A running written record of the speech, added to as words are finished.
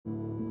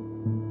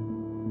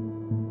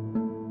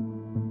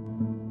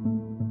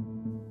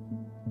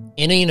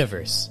In a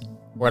universe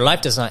where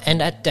life does not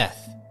end at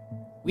death,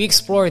 we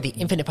explore the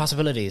infinite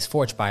possibilities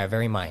forged by our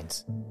very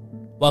minds.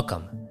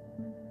 Welcome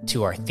to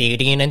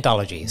Arthadian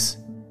Anthologies.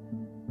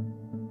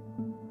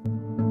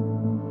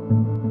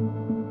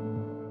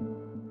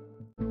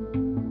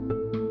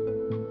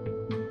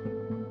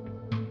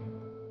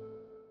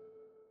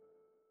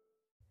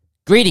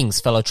 Greetings,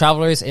 fellow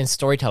travelers and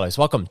storytellers.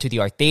 Welcome to the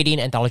Arthadian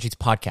Anthologies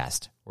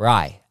podcast, where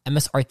I,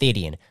 MS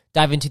Arthadian,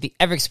 dive into the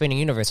ever-expanding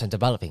universe I'm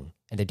developing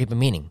and the deeper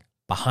meaning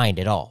behind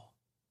it all.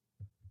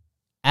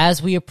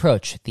 As we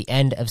approach the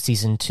end of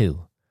Season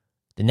 2,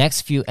 the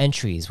next few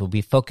entries will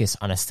be focused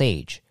on a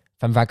sage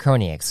from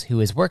Vicroniax who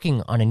is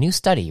working on a new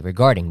study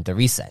regarding the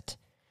reset.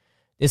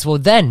 This will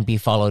then be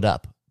followed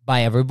up by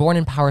a Reborn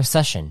in Power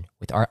session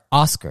with our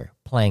Oscar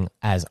playing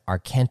as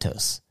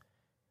Arcantos.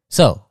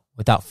 So,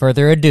 without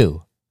further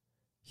ado,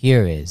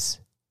 here is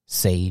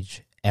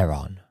Sage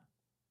Aaron.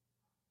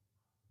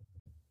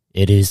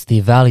 It is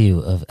the value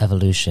of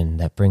evolution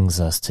that brings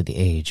us to the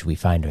age we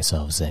find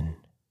ourselves in.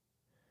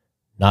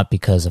 Not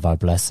because of our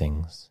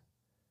blessings,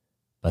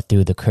 but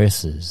through the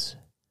curses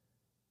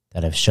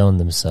that have shown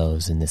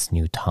themselves in this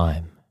new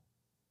time.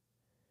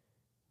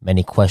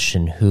 Many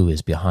question who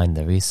is behind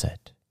the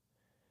reset,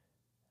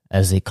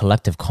 as a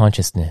collective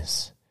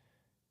consciousness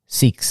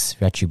seeks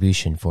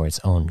retribution for its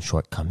own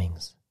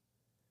shortcomings.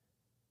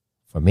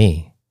 For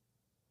me,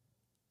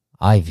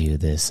 I view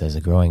this as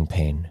a growing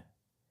pain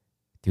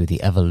through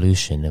the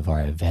evolution of our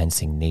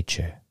advancing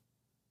nature.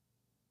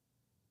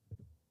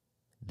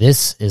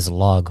 This is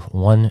log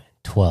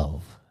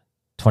 112,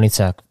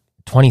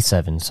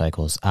 27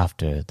 cycles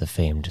after the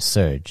famed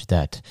surge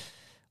that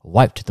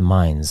wiped the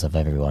minds of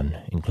everyone,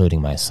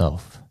 including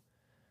myself.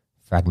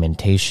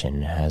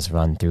 Fragmentation has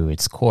run through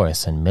its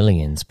course and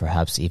millions,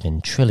 perhaps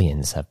even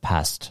trillions, have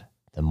passed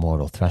the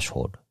mortal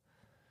threshold.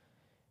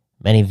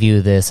 Many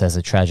view this as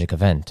a tragic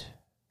event.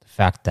 The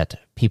fact that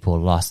people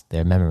lost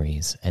their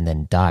memories and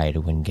then died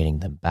when getting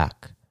them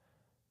back.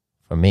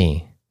 For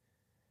me,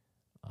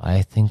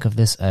 I think of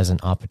this as an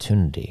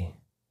opportunity,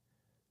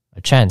 a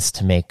chance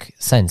to make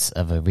sense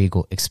of a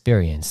regal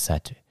experience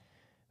that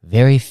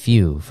very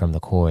few from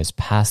the Core's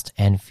past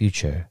and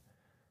future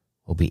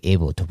will be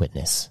able to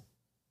witness.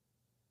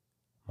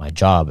 My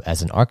job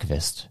as an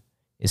archivist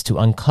is to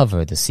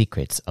uncover the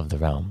secrets of the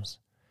realms.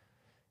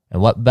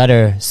 And what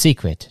better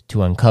secret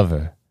to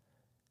uncover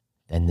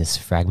than this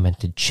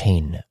fragmented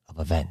chain of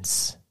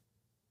events?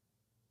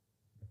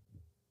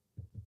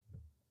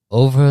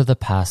 Over the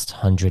past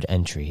 100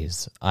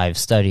 entries, I've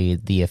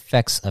studied the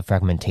effects of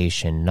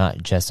fragmentation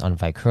not just on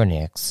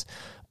Vicroniax,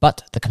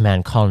 but the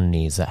command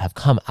colonies that have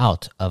come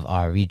out of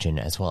our region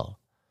as well.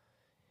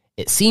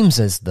 It seems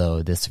as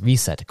though this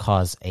reset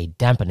caused a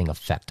dampening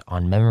effect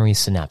on memory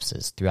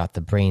synapses throughout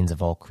the brains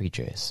of all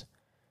creatures.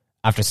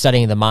 After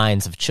studying the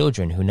minds of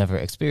children who never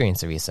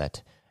experienced a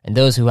reset, and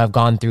those who have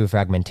gone through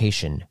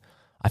fragmentation,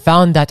 I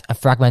found that a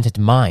fragmented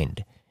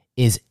mind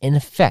is in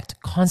effect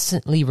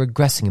constantly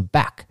regressing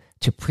back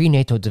to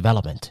prenatal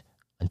development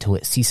until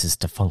it ceases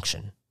to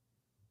function.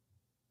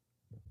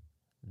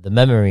 The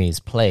memories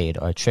played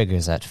are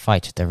triggers that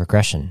fight the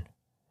regression,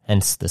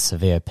 hence the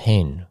severe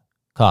pain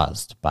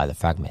caused by the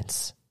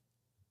fragments.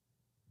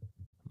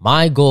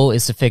 My goal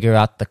is to figure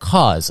out the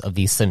cause of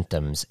these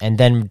symptoms and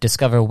then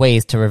discover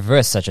ways to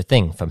reverse such a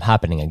thing from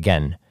happening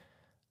again.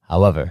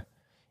 However,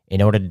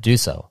 in order to do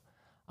so,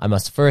 I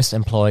must first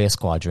employ a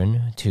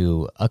squadron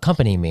to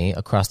accompany me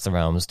across the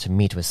realms to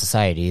meet with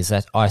societies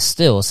that are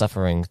still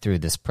suffering through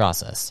this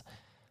process.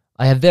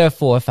 I have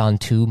therefore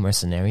found 2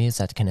 mercenaries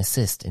that can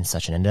assist in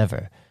such an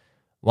endeavor.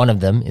 One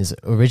of them is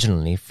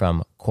originally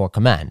from Core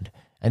Command,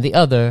 and the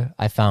other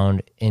I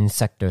found in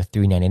Sector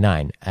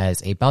 399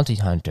 as a bounty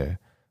hunter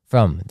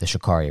from the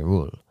Shikari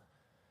rule.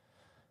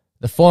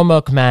 The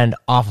former command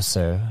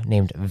officer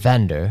named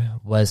Vander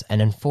was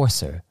an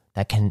enforcer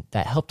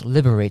that helped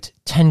liberate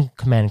 10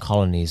 command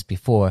colonies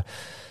before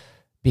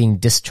being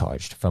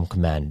discharged from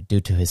command due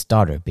to his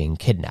daughter being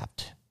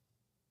kidnapped.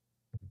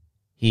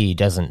 He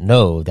doesn't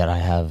know that I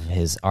have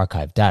his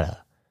archive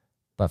data,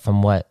 but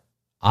from what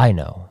I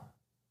know,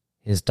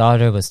 his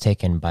daughter was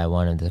taken by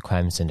one of the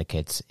crime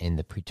syndicates in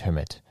the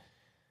pretermit.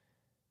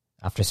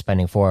 After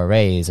spending 4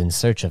 arrays in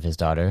search of his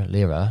daughter,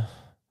 Lyra,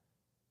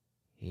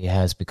 he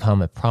has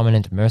become a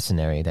prominent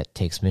mercenary that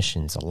takes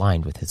missions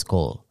aligned with his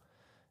goal.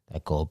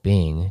 That goal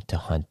being to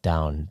hunt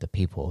down the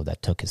people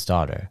that took his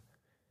daughter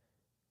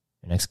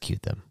and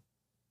execute them.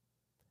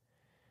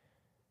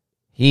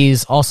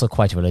 He's also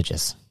quite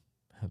religious,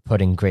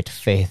 putting great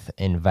faith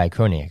in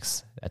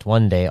Vicroniax that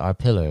one day our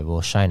pillar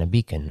will shine a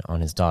beacon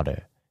on his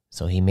daughter,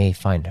 so he may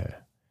find her.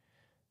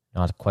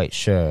 Not quite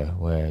sure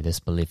where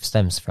this belief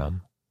stems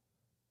from,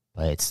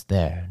 but it's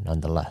there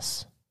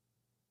nonetheless.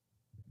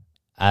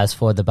 As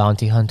for the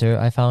bounty hunter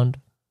I found,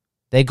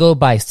 they go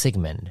by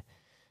Sigmund,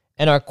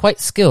 and are quite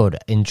skilled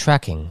in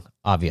tracking,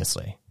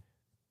 obviously.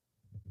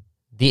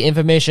 The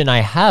information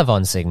I have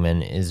on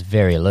Sigmund is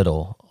very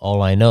little.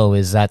 All I know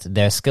is that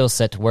their skill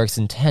set works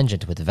in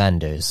tangent with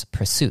Vander's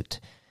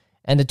pursuit,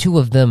 and the two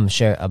of them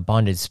share a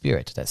bonded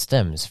spirit that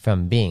stems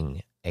from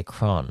being a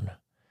Kron.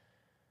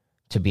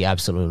 To be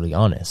absolutely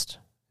honest,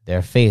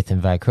 their faith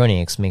in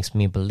Vicronics makes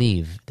me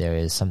believe there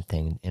is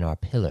something in our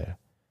pillar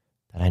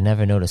that I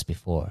never noticed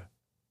before.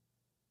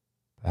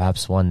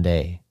 Perhaps one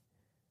day,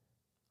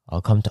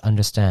 I'll come to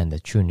understand the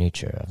true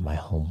nature of my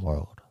home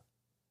world.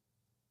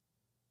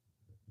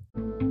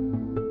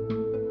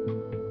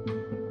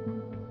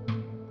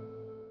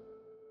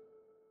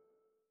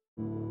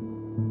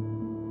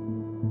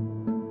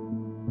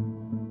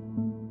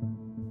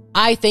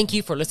 I thank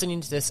you for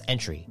listening to this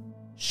entry.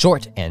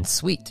 Short and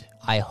sweet.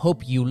 I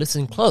hope you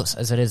listen close,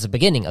 as it is the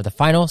beginning of the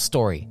final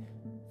story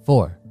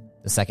for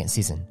the second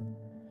season.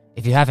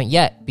 If you haven't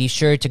yet, be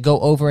sure to go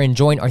over and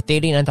join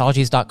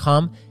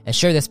ArthadianAnthologies.com and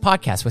share this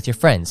podcast with your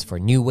friends for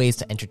new ways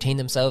to entertain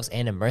themselves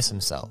and immerse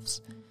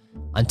themselves.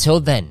 Until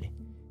then,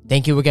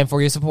 thank you again for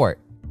your support.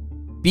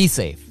 Be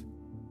safe,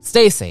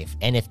 stay safe,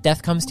 and if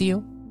death comes to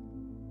you,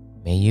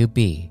 may you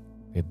be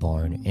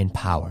reborn in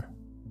power.